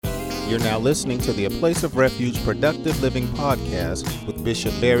You're now listening to the A Place of Refuge Productive Living podcast with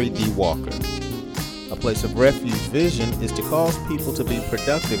Bishop Barry D. Walker. A Place of Refuge vision is to cause people to be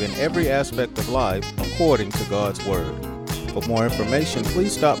productive in every aspect of life according to God's Word. For more information,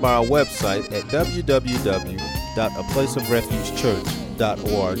 please stop by our website at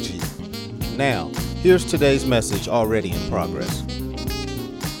www.aplaceofrefugechurch.org. Now, here's today's message already in progress. A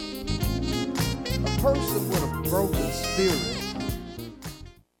person with a broken spirit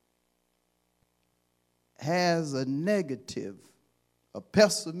has a negative, a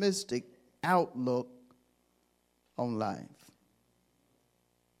pessimistic outlook on life.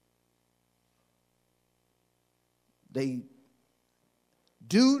 They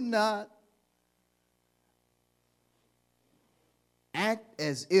do not act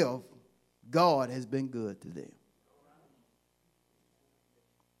as if God has been good to them.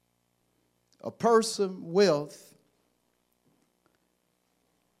 A person with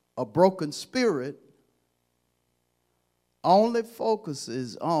a broken spirit only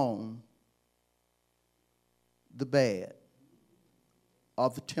focuses on the bad or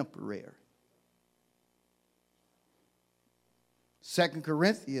the temporary. 2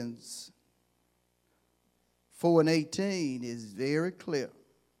 Corinthians 4:18 is very clear.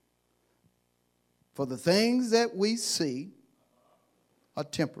 For the things that we see are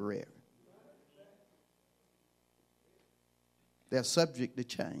temporary. They're subject to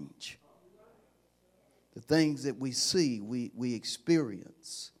change. The things that we see, we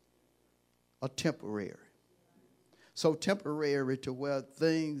experience are temporary. So temporary to where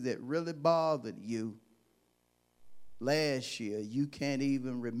things that really bothered you last year, you can't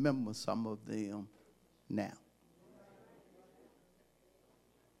even remember some of them now.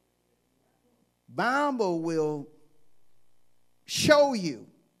 Bible will show you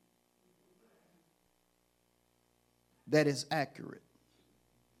that it's accurate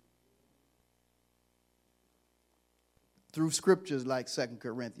through scriptures like 2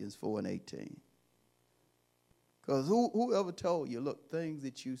 Corinthians 4:18. Because whoever told you, look, things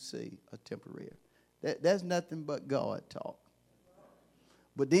that you see are temporary. That's nothing but God talk.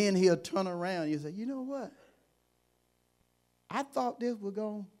 But then he'll turn around and you say, you know what? I thought this was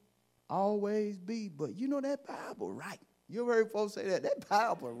going to always be, but you know that Bible right. You ever heard folks say that? That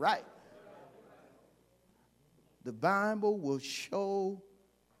Bible right. The Bible will show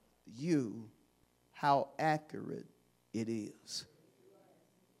you how accurate it is.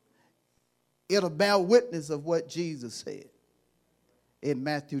 It'll bear witness of what Jesus said in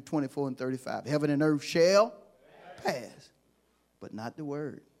Matthew 24:35. Heaven and earth shall pass, but not the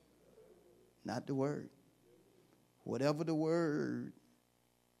word. Not the word. Whatever the word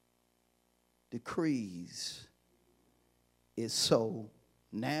decrees is so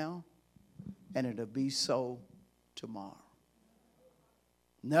now, and it'll be so tomorrow.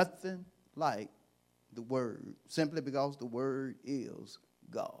 Nothing like the word, simply because the word is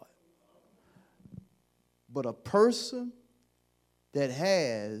God. But a person that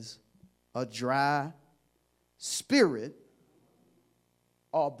has a dry spirit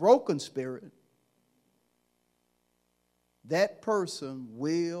or a broken spirit, that person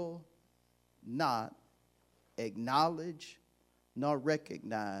will not acknowledge nor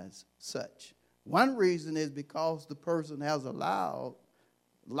recognize such. One reason is because the person has allowed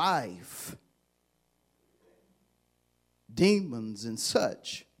life, demons and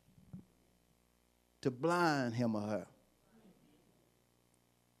such, to blind him or her.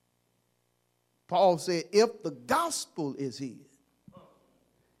 Paul said, if the gospel is hid,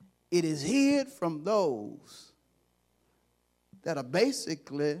 it is hid from those that are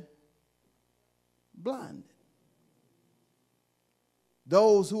basically blinded.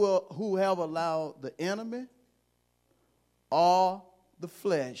 Those who have allowed the enemy or the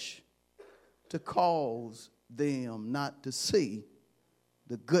flesh to cause them not to see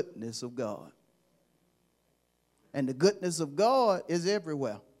the goodness of God. And the goodness of God is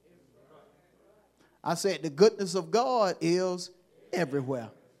everywhere. I said the goodness of God is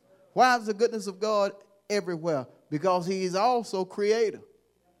everywhere. Why is the goodness of God everywhere? Because he is also creator.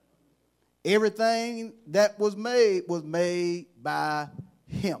 Everything that was made by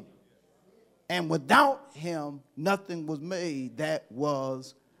him. And without him, nothing was made that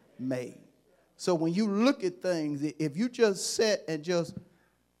was made. So when you look at things, if you just sit and just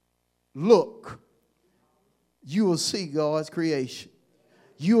look, you will see God's creation.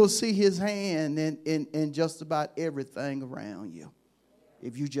 You will see his hand in just about everything around you,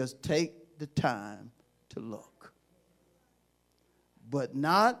 if you just take the time to look. But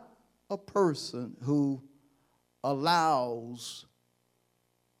not a person who allows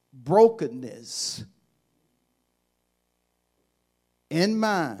brokenness in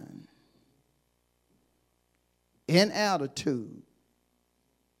mind in attitude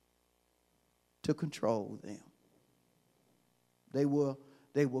to control them. They will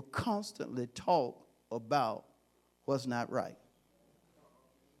constantly talk about what's not right.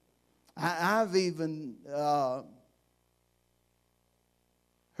 I've even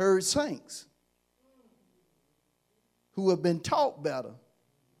heard saints who have been taught better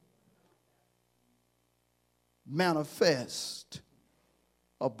manifest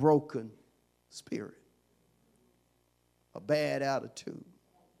a broken spirit, a bad attitude,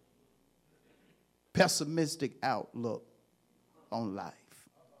 pessimistic outlook on life.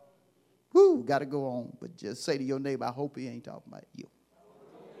 Woo, got to go on, but just say to your neighbor, I hope he ain't talking about you.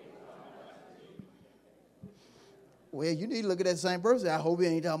 Well, you need to look at that same person. I hope he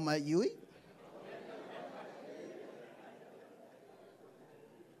ain't talking about you either.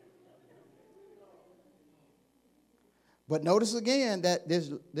 But notice again that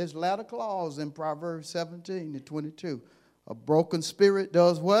there's latter clause in Proverbs 17:22. A broken spirit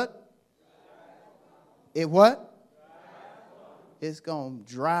does what? It what? It's going to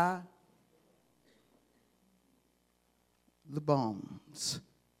dry the bones.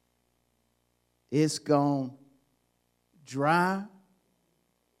 It's going to dry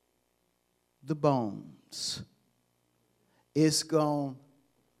the bones. It's going to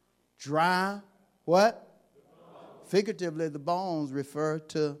dry what? Figuratively, the bones refer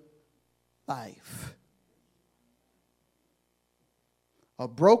to life. A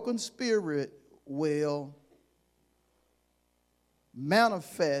broken spirit will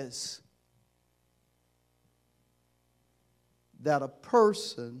manifest that a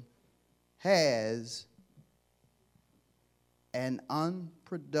person has an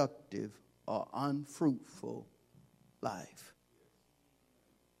unproductive or unfruitful life.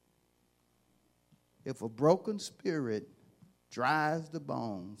 If a broken spirit dries the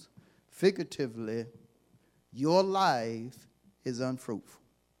bones, figuratively, your life is unfruitful.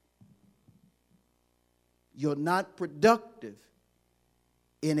 You're not productive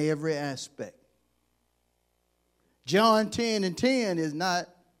in every aspect. John 10:10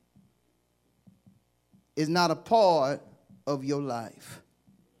 is not a part of your life.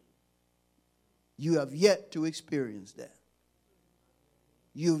 You have yet to experience that.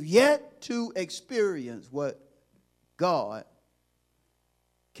 You've yet to experience what God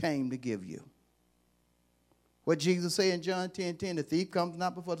came to give you. What Jesus said in John 10:10, the thief comes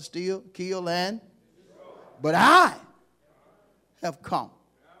not before to steal, kill, and but I have come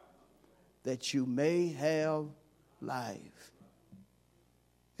that you may have life,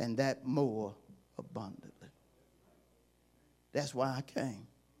 and that more abundantly. That's why I came.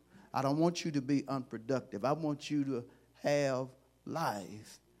 I don't want you to be unproductive. I want you to have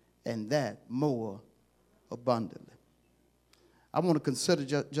life, and that more abundantly. I want to consider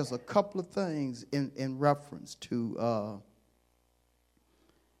just a couple of things in reference to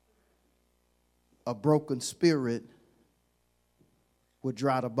a broken spirit will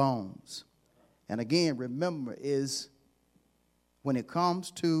dry the bones. And again, remember, is when it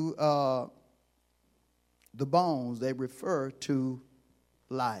comes to the bones, they refer to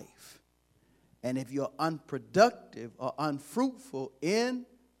life. And if you're unproductive or unfruitful in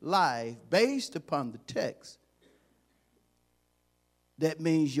life based upon the text, that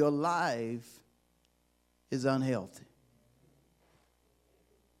means your life is unhealthy.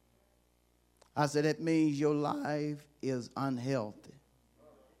 I said that means your life is unhealthy.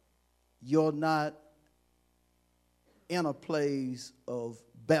 You're not in a place of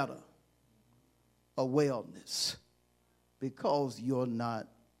better or wellness because you're not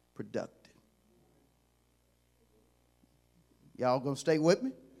productive. Y'all gonna stay with me?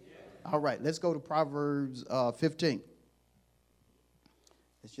 Yeah. All right, let's go to Proverbs 15.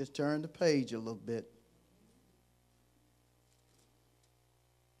 Let's just turn the page a little bit.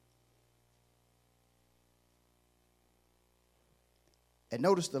 And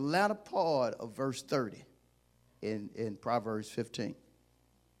notice the latter part of verse 30 in Proverbs 15.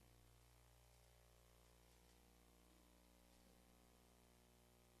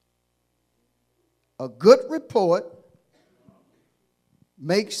 A good report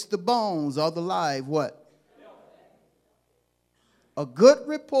makes the bones of the live what? A good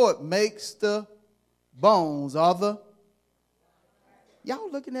report makes the bones of the.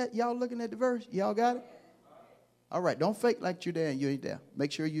 Y'all looking at the verse? Y'all got it? All right, don't fake like you're there and you ain't there.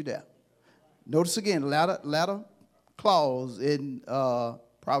 Make sure you're there. Notice again, latter clause in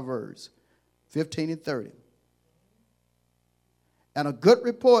Proverbs 15 and 30. And a good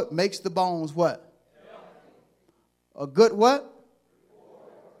report makes the bones what? A good what?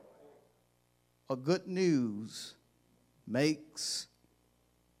 A good news makes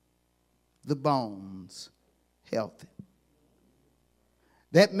the bones healthy.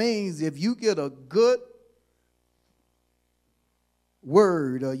 That means if you get a good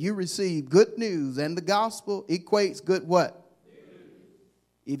word or you receive good news, and the gospel equates good what?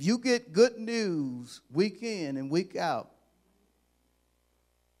 If you get good news week in and week out,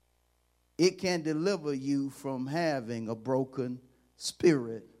 it can deliver you from having a broken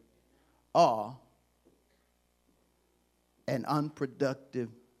spirit or an unproductive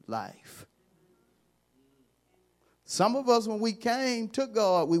life. Some of us, when we came to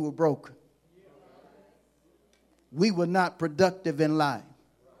God, we were broken. We were not productive in life.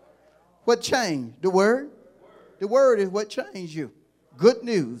 What changed? The word? The word is what changed you. Good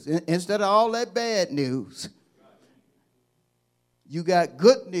news. Instead of all that bad news, you got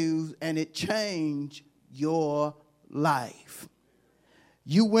good news and it changed your life.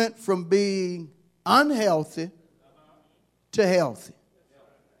 You went from being unhealthy to healthy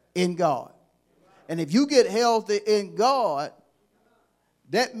in God. And if you get healthy in God,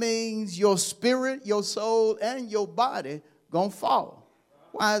 that means your spirit, your soul, and your body gonna follow.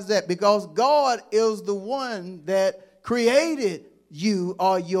 Why is that? Because God is the one that created you,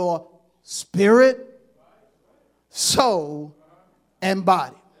 or your spirit, soul, and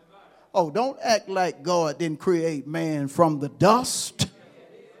body. Oh, don't act like God didn't create man from the dust.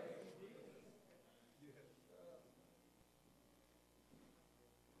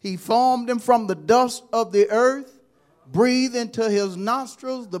 He formed him from the dust of the earth, breathed into his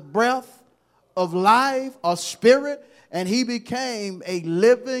nostrils the breath of life or spirit, and he became a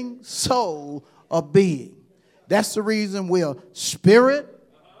living soul of being. That's the reason we're spirit,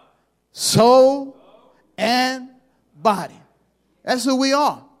 soul, and body. That's who we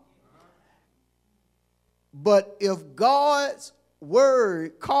are. But if God's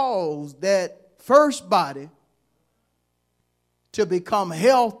word calls that first body to become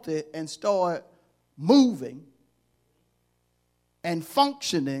healthy and start moving and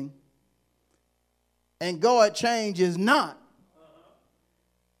functioning, and God changes not,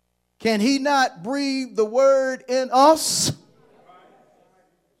 can he not breathe the word in us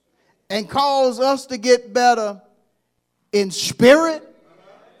and cause us to get better in spirit,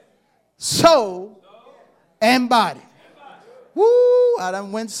 soul, and body? Woo, I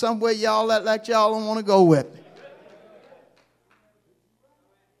done went somewhere y'all act like y'all don't want to go with me.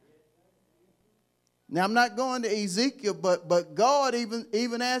 Now, I'm not going to Ezekiel, but God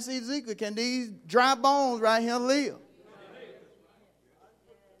even asked Ezekiel, can these dry bones right here live?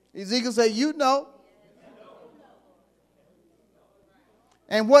 Ezekiel said, you know.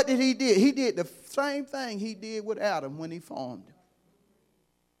 And what did he do? He did the same thing he did with Adam when he formed him.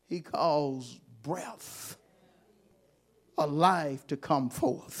 He caused breath of life to come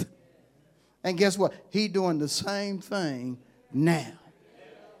forth. And guess what? He doing the same thing now.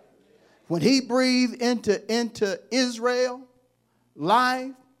 When he breathed into Israel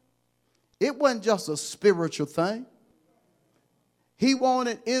life, it wasn't just a spiritual thing. He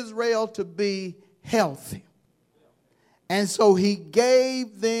wanted Israel to be healthy. And so he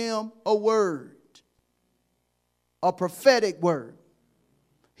gave them a word, a prophetic word.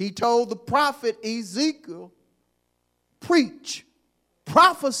 He told the prophet Ezekiel, preach,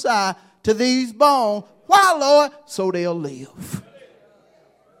 prophesy to these bones. Why, Lord? So they'll live.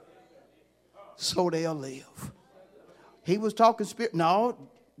 So they'll live. He was talking spirit. No,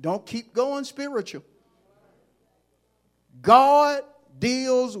 don't keep going spiritual. God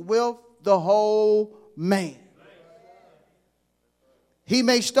deals with the whole man. He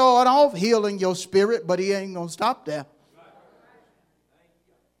may start off healing your spirit, but he ain't going to stop there.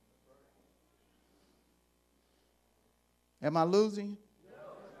 Am I losing you?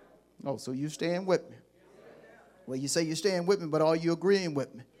 Oh, so you staying with me. Well, you say you're staying with me, but are you agreeing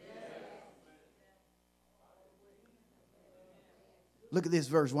with me? Look at this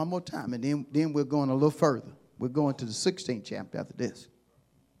verse one more time, and then we're going a little further. We're going to the 16th chapter after this.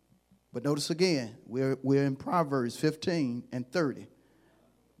 But notice again, we're in Proverbs 15 and 30.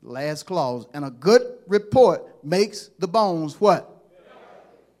 Last clause. And a good report makes the bones what?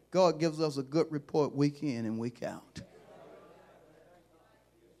 God gives us a good report week in and week out.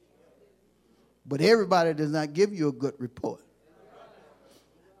 But everybody does not give you a good report.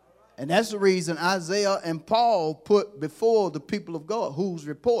 And that's the reason Isaiah and Paul put before the people of God, whose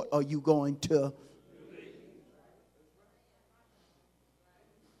report are you going to?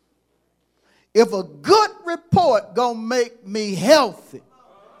 If a good report gonna make me healthy,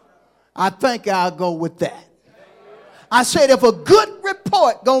 I think I'll go with that. I said if a good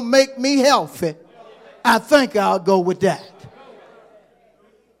report gonna make me healthy, I think I'll go with that.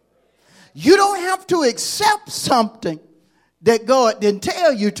 You don't have to accept something that God didn't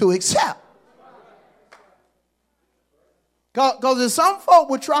tell you to accept. Because if some folk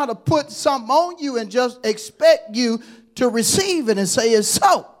would try to put something on you and just expect you to receive it and say it's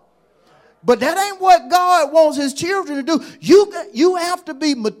so. But that ain't what God wants his children to do. You have to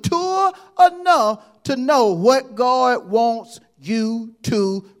be mature enough to know what God wants you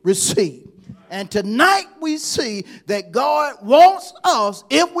to receive. And tonight we see that God wants us,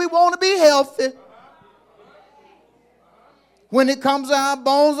 if we want to be healthy, when it comes to our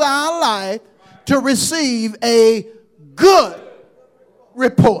bones, our life, to receive a good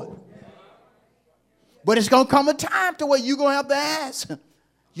report. But it's going to come a time to where you're going to have to ask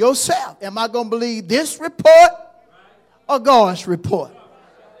yourself, am I going to believe this report or God's report?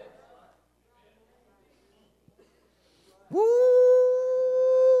 Woo,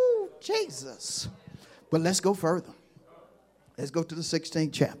 Jesus. But let's go further. Let's go to the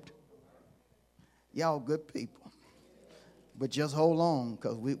 16th chapter. Y'all good people. But just hold on,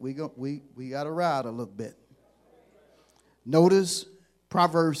 because we got to ride a little bit. Notice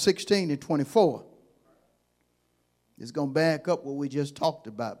Proverbs 16 and 24. It's going to back up what we just talked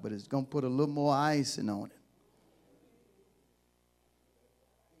about, but it's going to put a little more icing on it.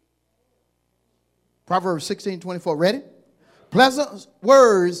 Proverbs 16 and 24. Ready? Pleasant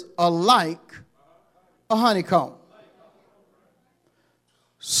words are like a honeycomb.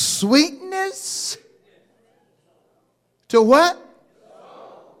 Sweetness to what?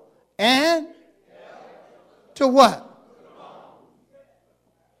 And to what?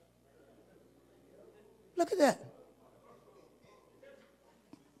 Look at that.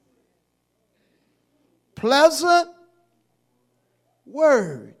 Pleasant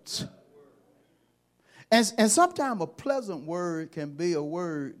words. And sometimes a pleasant word can be a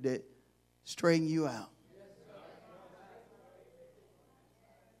word that straightens you out.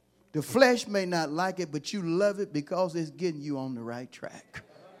 The flesh may not like it, but you love it because it's getting you on the right track.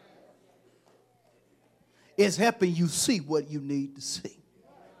 It's helping you see what you need to see.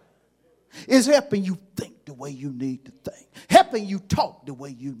 It's helping you think the way you need to think. Helping you talk the way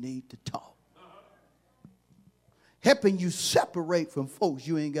you need to talk. Helping you separate from folks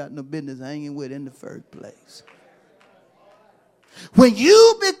you ain't got no business hanging with in the first place. When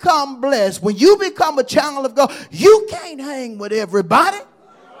you become blessed, when you become a child of God, you can't hang with everybody.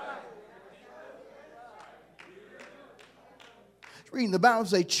 Reading the Bible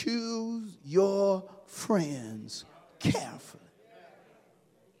say, choose your friends carefully.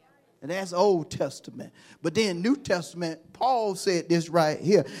 And that's Old Testament. But then New Testament, Paul said this right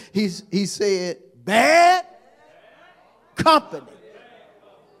here. He said, bad company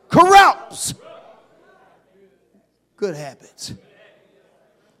corrupts good habits.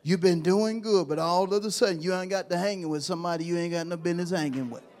 You've been doing good, but all of a sudden you ain't got to hanging with somebody you ain't got no business hanging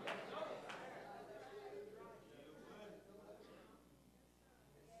with.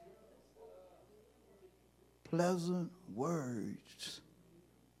 Pleasant words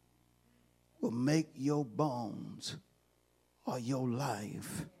will make your bones or your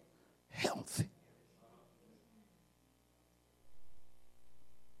life healthy.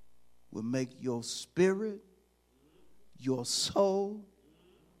 Will make your spirit, your soul,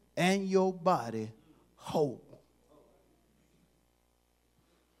 and your body whole.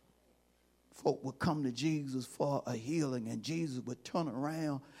 Folk would come to Jesus for a healing, and Jesus would turn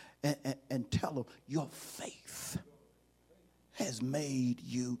around and tell them, your faith has made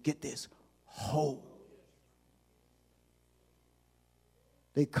you, get this, whole.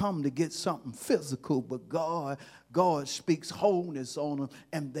 They come to get something physical, but God speaks wholeness on them,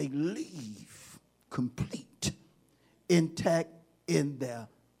 and they leave complete, intact in their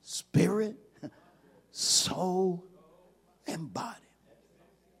spirit, soul, and body.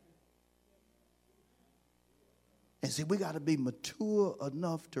 And see, we got to be mature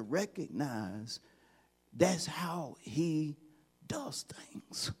enough to recognize that's how he does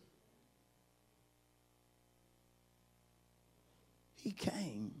things. He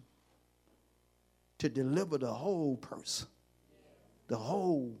came to deliver the whole person, the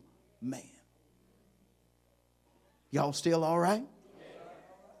whole man. Y'all still all right?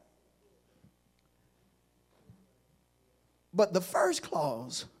 But the first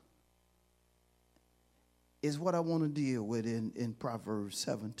clause is what I want to deal with in Proverbs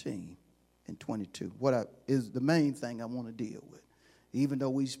 17 and 22. Is the main thing I want to deal with. Even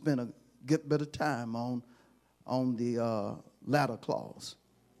though we spent a good bit of time on the latter clause.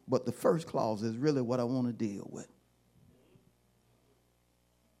 But the first clause is really what I want to deal with.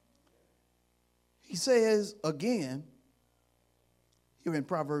 He says again, here in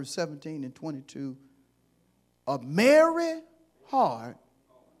Proverbs 17 and 22, a merry heart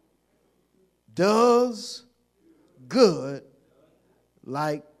does good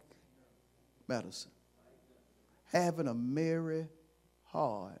like medicine. having a merry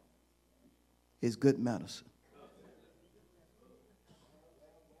heart is good medicine.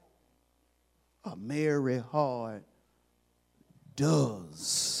 A merry heart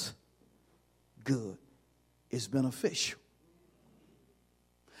does good. It's beneficial.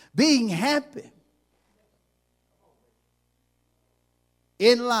 Being happy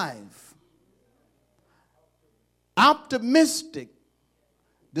in life, optimistic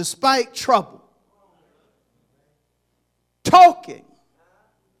despite trouble, talking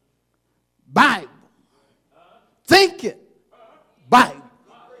Bible, thinking Bible,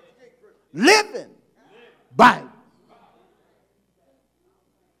 living Bible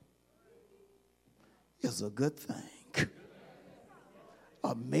is a good thing.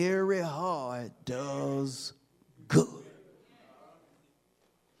 A merry heart does good.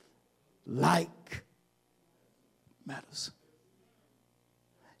 Like medicine.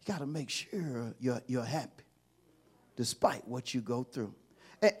 You got to make sure you're happy despite what you go through.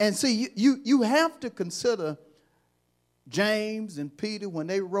 And see, you have to consider James and Peter when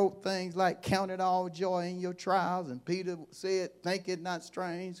they wrote things like count it all joy in your trials. And Peter said, think it not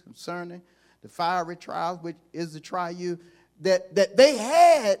strange concerning the fiery trials, which is to try you. That they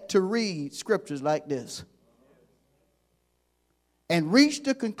had to read scriptures like this and reach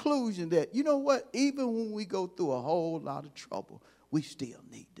the conclusion that, you know what, even when we go through a whole lot of trouble, we still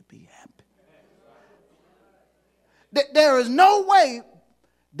need to be happy. There is no way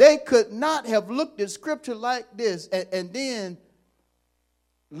they could not have looked at scripture like this and then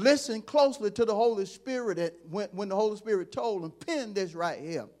listen closely to the Holy Spirit when the Holy Spirit told them, pen this right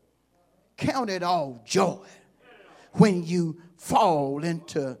here. Count it all joy when you fall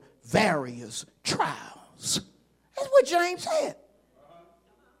into various trials. That's what James said.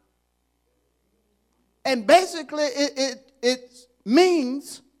 And basically it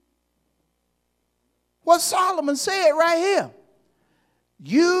means what Solomon said right here.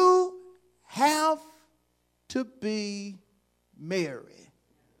 You have to be merry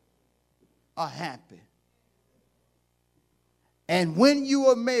or happy. And when you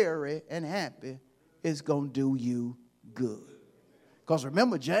are merry and happy, it's going to do you good. Because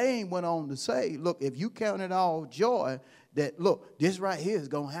remember, James went on to say, look, if you count it all joy, that, look, this right here is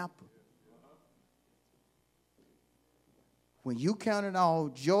going to happen. When you count it all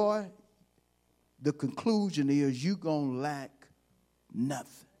joy, the conclusion is you're going to lack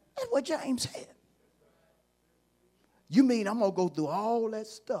nothing. That's what James said. You mean I'm going to go through all that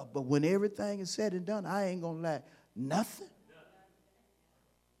stuff, but when everything is said and done, I ain't going to lack nothing?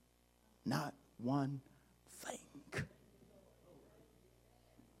 Not one thing.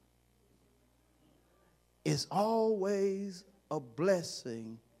 It's always a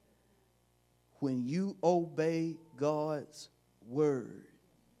blessing when you obey God's word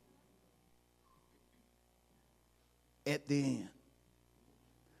at the end.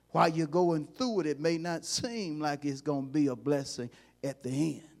 While you're going through it, it may not seem like it's going to be a blessing at the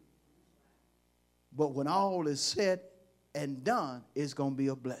end. But when all is said and done, it's going to be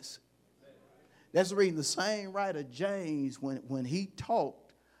a blessing. That's reading the same writer, James, when he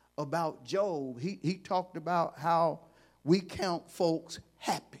talked about Job, he talked about how we count folks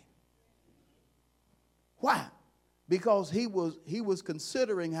happy. Why? Because he was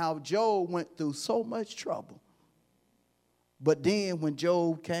considering how Job went through so much trouble. But then when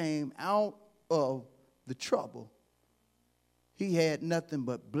Job came out of the trouble, he had nothing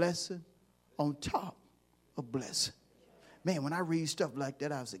but blessing on top of blessing. Man, when I read stuff like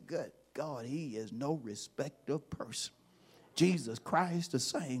that, I say, good God, he is no respecter of person. Jesus Christ the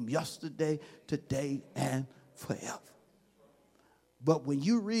same yesterday, today, and forever. But when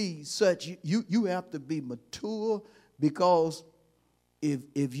you read such, you have to be mature, because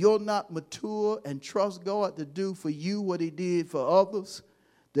if you're not mature and trust God to do for you what he did for others,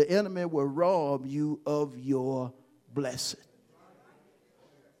 the enemy will rob you of your blessing.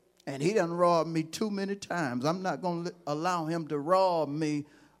 And he done robbed me too many times. I'm not going to allow him to rob me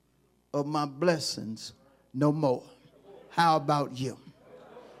of my blessings no more. How about you?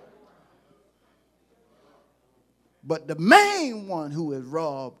 But the main one who has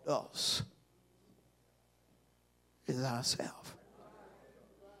robbed us is ourselves.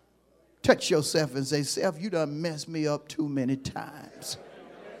 Touch yourself and say, self, you done messed me up too many times.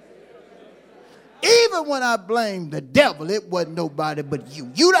 Even when I blamed the devil, it wasn't nobody but you.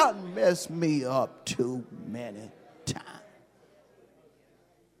 You done messed me up too many times.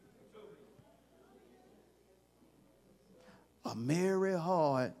 A merry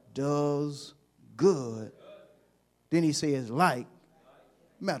heart does good. Then he says, like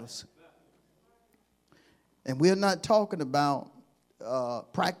medicine. And we're not talking about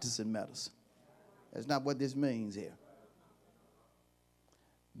practicing medicine. That's not what this means here.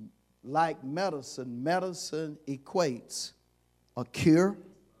 Like medicine, medicine equates a cure,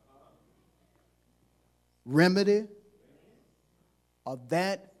 remedy, of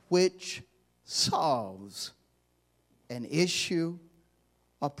that which solves an issue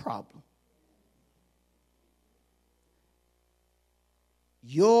or problem.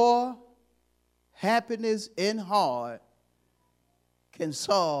 Your happiness in heart can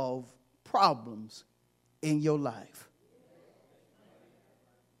solve problems in your life.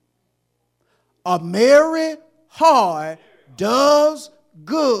 A merry heart does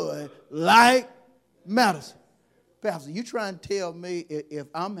good like medicine. Pastor, you trying to tell me if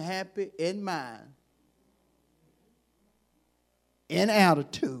I'm happy in mind, in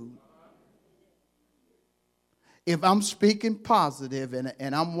attitude, if I'm speaking positive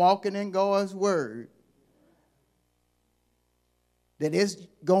and I'm walking in God's word, that it's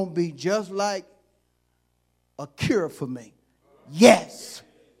going to be just like a cure for me? Yes.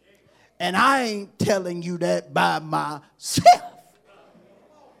 And I ain't telling you that by myself.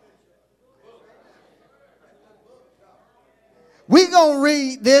 We're going to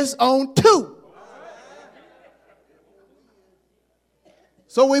read this on 2.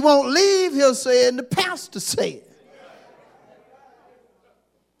 So we won't leave here saying the pastor said.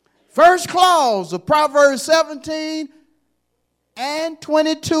 First clause of Proverbs 17 and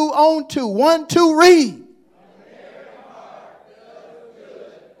 22 on 2. 1, 2, read.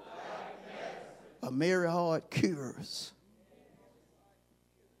 A merry heart cures.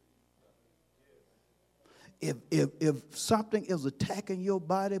 If something is attacking your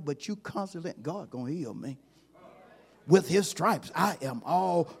body, but you constantly, God gonna heal me. With his stripes, I am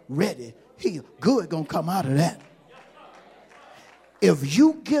already healed. Good gonna come out of that. If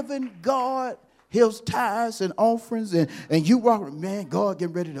you giving God his tithes and offerings and you walk, man, God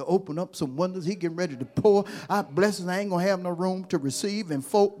getting ready to open up some windows. He getting ready to pour out blessings. I ain't going to have no room to receive. And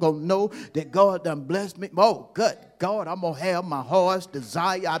folk going to know that God done blessed me. Oh, good God, I'm going to have my heart's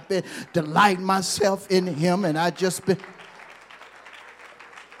desire. I've been delighting myself in him, and I just been.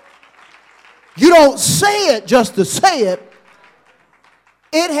 You don't say it just to say it.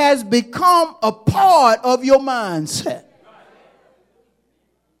 It has become a part of your mindset.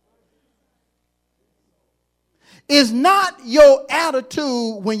 It's not your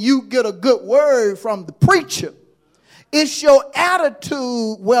attitude when you get a good word from the preacher. It's your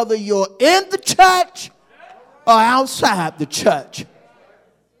attitude whether you're in the church or outside the church.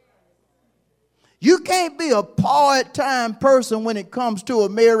 You can't be a part-time person when it comes to a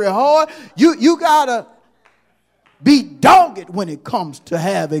merry heart. You got to be dogged when it comes to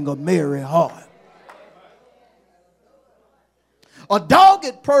having a merry heart. A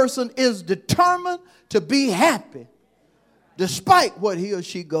dogged person is determined to be happy despite what he or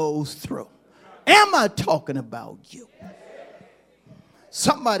she goes through. Am I talking about you?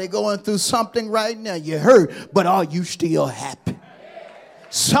 Somebody going through something right now. You hurt, but are you still happy?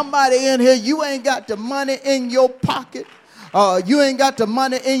 Somebody in here, you ain't got the money in your pocket. You ain't got the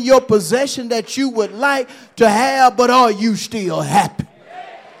money in your possession that you would like to have, but are you still happy?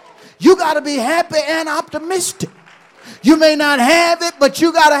 You got to be happy and optimistic. You may not have it, but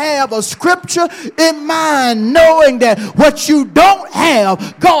you got to have a scripture in mind, knowing that what you don't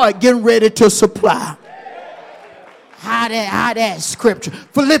have, God getting ready to supply. How that scripture?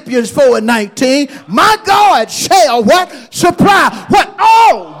 Philippians 4:19. My God shall what? Supply what?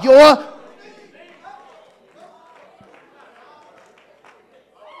 All your.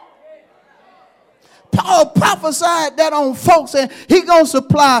 Paul prophesied that on folks, and he gonna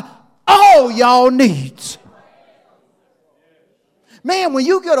supply all y'all needs. Man, when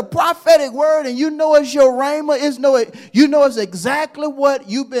you get a prophetic word and you know it's your rhema, you know it's exactly what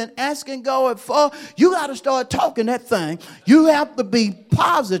you've been asking God for, you got to start talking that thing. You have to be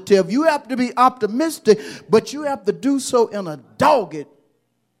positive. You have to be optimistic, but you have to do so in a dogged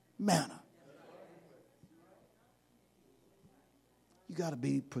manner. You got to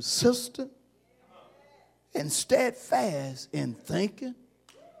be persistent and steadfast in thinking,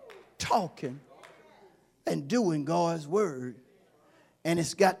 talking, and doing God's word. And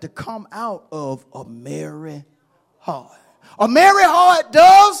it's got to come out of a merry heart. A merry heart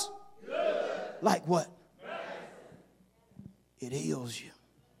does good. Like what? It heals you.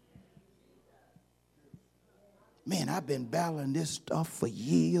 Man, I've been battling this stuff for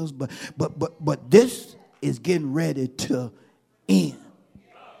years, but this is getting ready to end.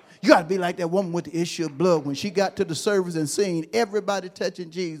 You got to be like that woman with the issue of blood when she got to the service and seen everybody touching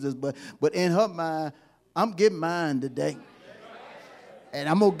Jesus, but in her mind, I'm getting mine today. And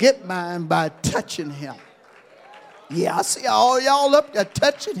I'm going to get mine by touching him. Yeah, I see all y'all up there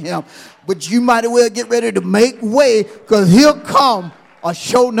touching him. But you might as well get ready to make way, because he'll come a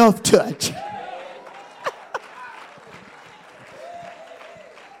sure enough touch.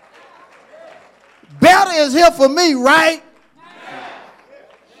 Better is here for me, right?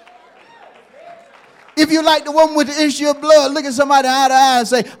 If you like the woman with the issue of blood, look at somebody eye to eye and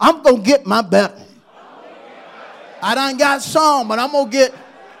say, I'm going to get my better. I done got some, but I'm going to get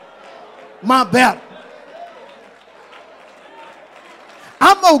my better.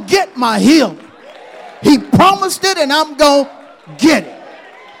 I'm going to get my healing. He promised it, and I'm going to get it.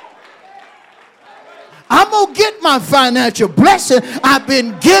 I'm going to get my financial blessing. I've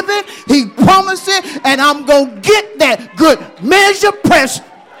been given. He promised it, and I'm going to get that good measure pressed.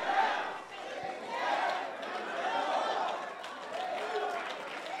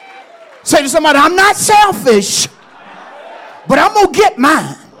 Say to somebody, I'm not selfish, but I'm going to get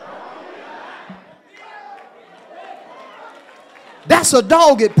mine. That's a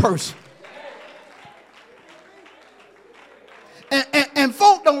dogged person. And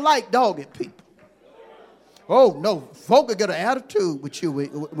folk don't like dogged people. Oh, no. Folk will get an attitude with you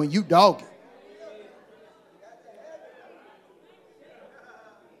when you dog it.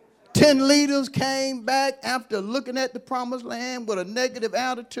 10 leaders came back after looking at the promised land with a negative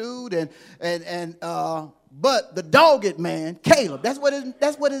attitude, but the dogged man, Caleb, that's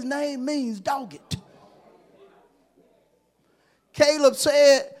what his name means, dogged. Caleb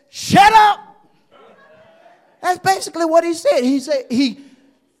said, shut up. That's basically what he said. He said he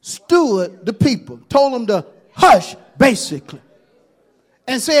stood the people, told them to hush, basically,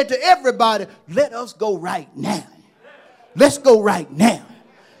 and said to everybody, let us go right now. Let's go right now.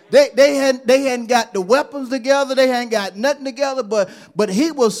 They hadn't got the weapons together. They hadn't got nothing together, but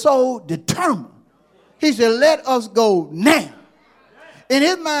he was so determined. He said, let us go now. In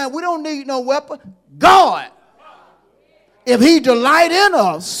his mind, we don't need no weapon. God, if he delight in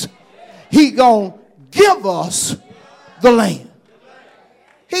us, he gonna give us the land.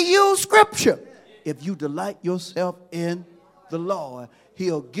 He used scripture. If you delight yourself in the Lord,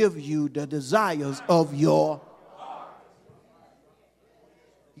 he'll give you the desires of your heart.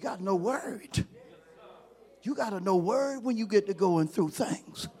 You got to know word. You got to know word when you get to going through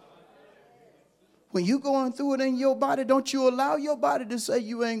things. When you going through it in your body, don't you allow your body to say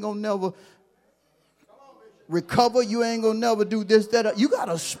you ain't going to never recover. You ain't going to never do this, that. You got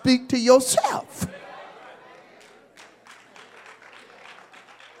to speak to yourself.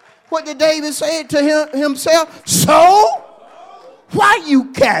 What did David say to himself? So, why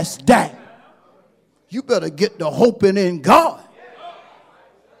you cast down? You better get the hoping in God.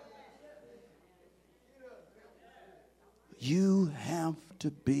 You have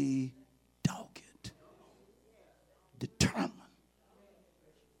to be dogged, determined,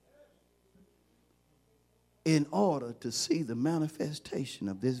 in order to see the manifestation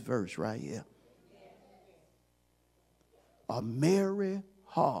of this verse right here. A merry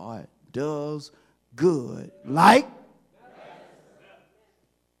heart does good like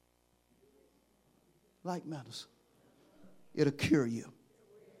medicine. It'll cure you.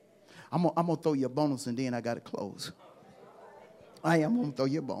 I'm gonna throw you a bonus and then I got to close. I'm going to throw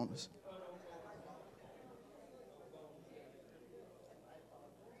you a bonus.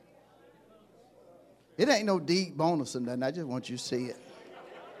 It ain't no deep bonus or nothing. I just want you to see it.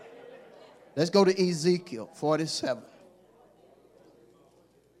 Let's go to Ezekiel 47.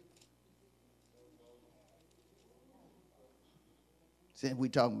 Since we're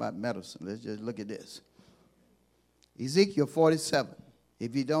talking about medicine, let's just look at this. Ezekiel 47.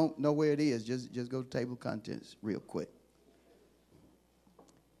 If you don't know where it is, just go to table of contents real quick.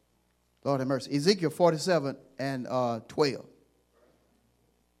 Lord have mercy. Ezekiel 47 and 12.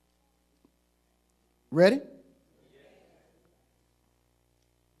 Ready?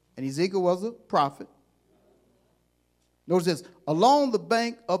 And Ezekiel was a prophet. Notice this. Along the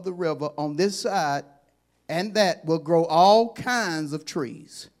bank of the river on this side and that will grow all kinds of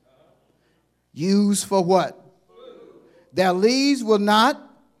trees. Used for what? Their leaves will not,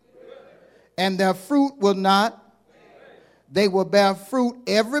 and their fruit will not. They will bear fruit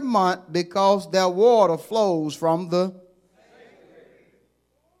every month because their water flows from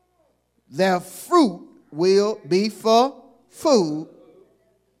their fruit will be for food,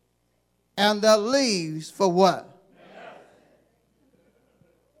 and their leaves for what?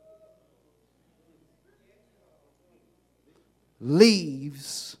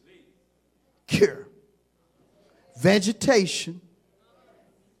 Leaves cure. Vegetation,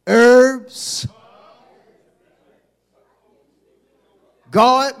 herbs,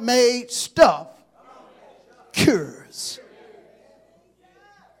 God-made stuff cures.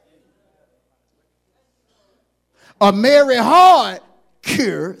 A merry heart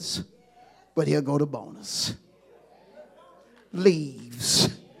cures, but here go the bonus. Leaves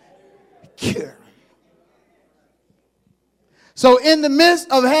cure. So in the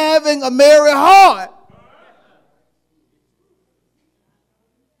midst of having a merry heart,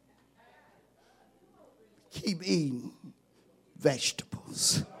 keep eating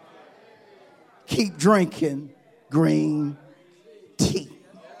vegetables. Keep drinking green tea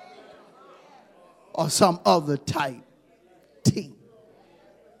or some other type tea.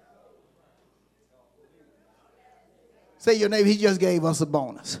 Say your neighbor, he just gave us a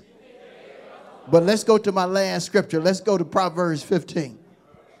bonus. But let's go to my last scripture. Let's go to Proverbs 15.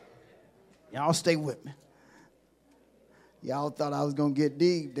 Y'all stay with me. Y'all thought I was going to get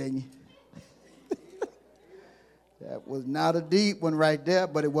deep, didn't you? That was not a deep one right there,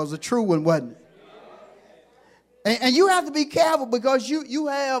 but it was a true one, wasn't it? And you have to be careful because you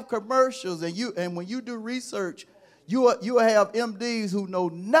have commercials and when you do research, you have MDs who know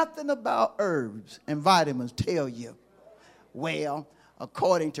nothing about herbs and vitamins tell you, well,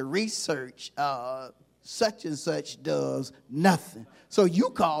 according to research, such and such does nothing. So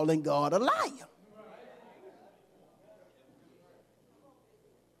you calling God a liar.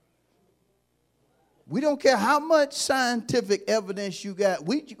 We don't care how much scientific evidence you got.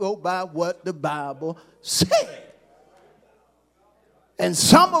 We go by what the Bible said. And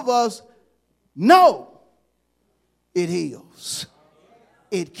some of us know it heals.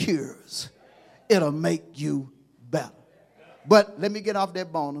 It cures. It'll make you better. But let me get off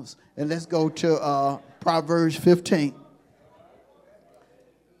that bonus and let's go to Proverbs 15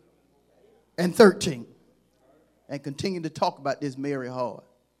 and 13 and continue to talk about this merry heart.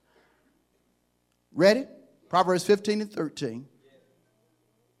 Ready? Proverbs 15 and 13.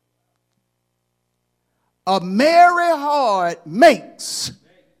 A merry heart makes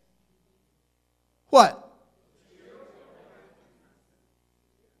what?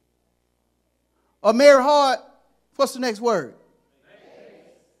 A merry heart, what's the next word?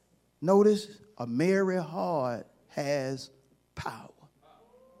 Notice, a merry heart has power.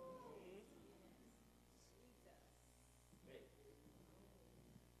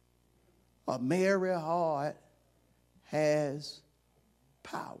 A merry heart has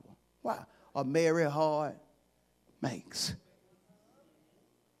power. Why? A merry heart makes.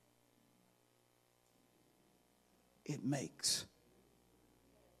 It makes.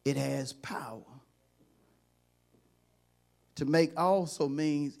 It has power. To make also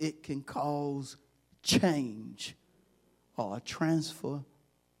means it can cause change or a transformation.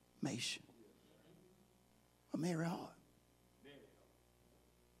 A merry heart.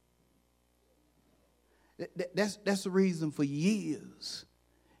 That's the reason for years.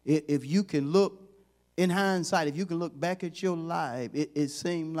 If you can look, in hindsight, if you can look back at your life, it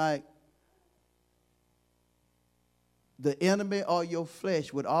seemed like the enemy or your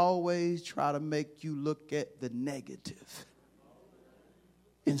flesh would always try to make you look at the negative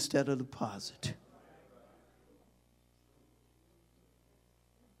instead of the positive.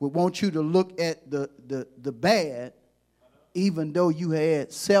 We want you to look at the bad, even though you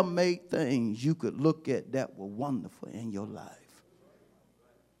had 7, 8 things you could look at that were wonderful in your life.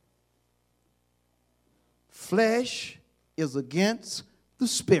 Flesh is against the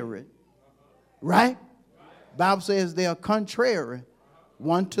spirit, right? Bible says they are contrary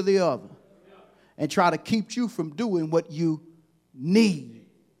one to the other and try to keep you from doing what you need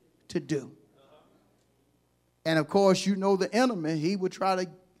to do. And of course, you know the enemy, he would try to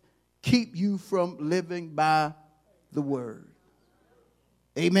keep you from living by the word.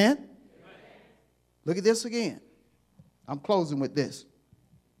 Amen? Amen? Look at this again. I'm closing with this.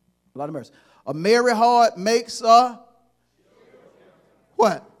 A lot of mercy. A merry heart makes a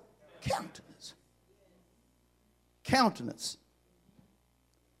what? Countenance. Countenance.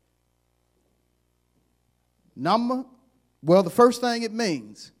 Well, the first thing it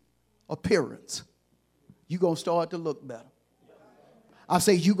means, appearance. You're going to start to look better. I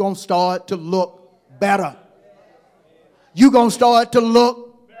say you're going to start to look better. You're going to start to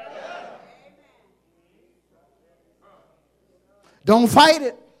look better. Don't fight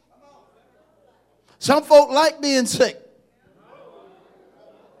it. Some folk like being sick.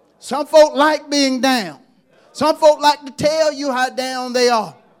 Some folk like being down. Some folk like to tell you how down they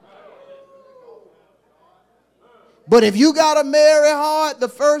are. But if you got a merry heart, the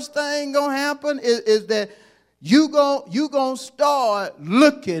first thing going to happen is that you going to start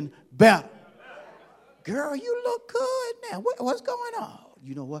looking better. Girl, you look good now. What's going on?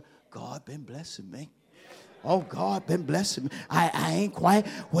 You know what? God been blessing me. Oh, God been blessing me. I ain't quite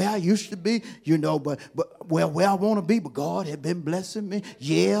where I used to be, but where I want to be, but God had been blessing me.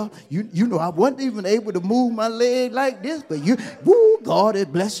 Yeah, you know, I wasn't even able to move my leg like this, but God has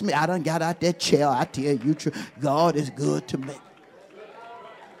blessed me. I done got out that chair. I tell you, God is good to me.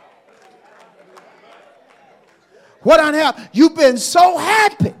 What I have, you've been so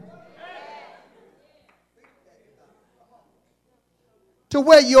happy to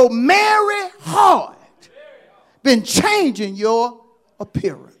where your merry heart been changing your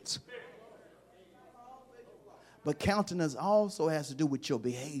appearance. But countenance also has to do with your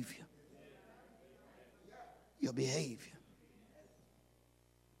behavior. Your behavior.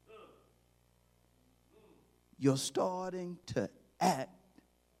 You're starting to act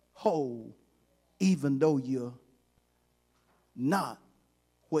whole even though you're not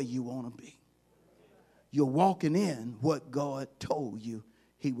where you want to be. You're walking in what God told you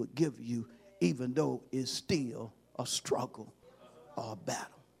he would give you, even though it's still a struggle or a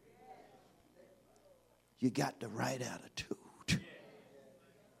battle. You got the right attitude.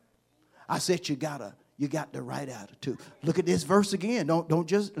 I said you got the right attitude. Look at this verse again. Don't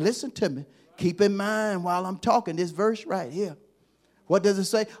just listen to me. Keep in mind while I'm talking this verse right here. What does it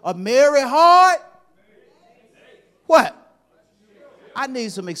say? A merry heart. What? I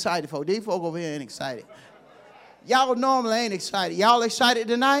need some excited folk. These folk over here ain't excited. Y'all normally ain't excited. Y'all excited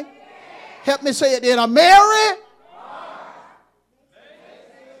tonight? Help me say it then. A merry.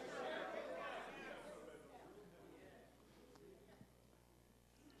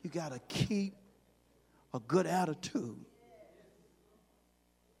 You got to keep a good attitude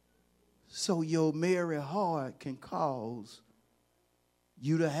so your merry heart can cause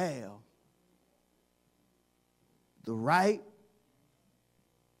you to have the right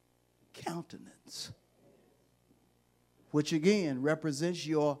countenance, which again represents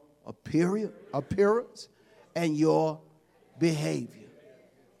your appearance and your behavior.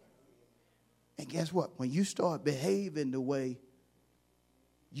 And guess what? When you start behaving the way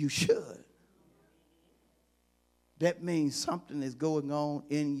you should, that means something is going on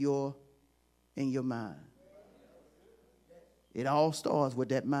in your mind. It all starts with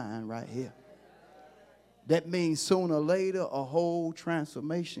that mind right here. That means sooner or later a whole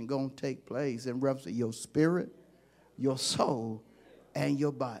transformation going to take place in reference to your spirit, your soul, and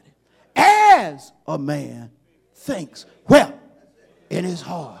your body. As a man thinks, well, in his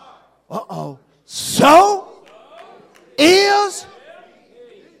heart. So is.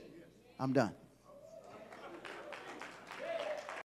 I'm done.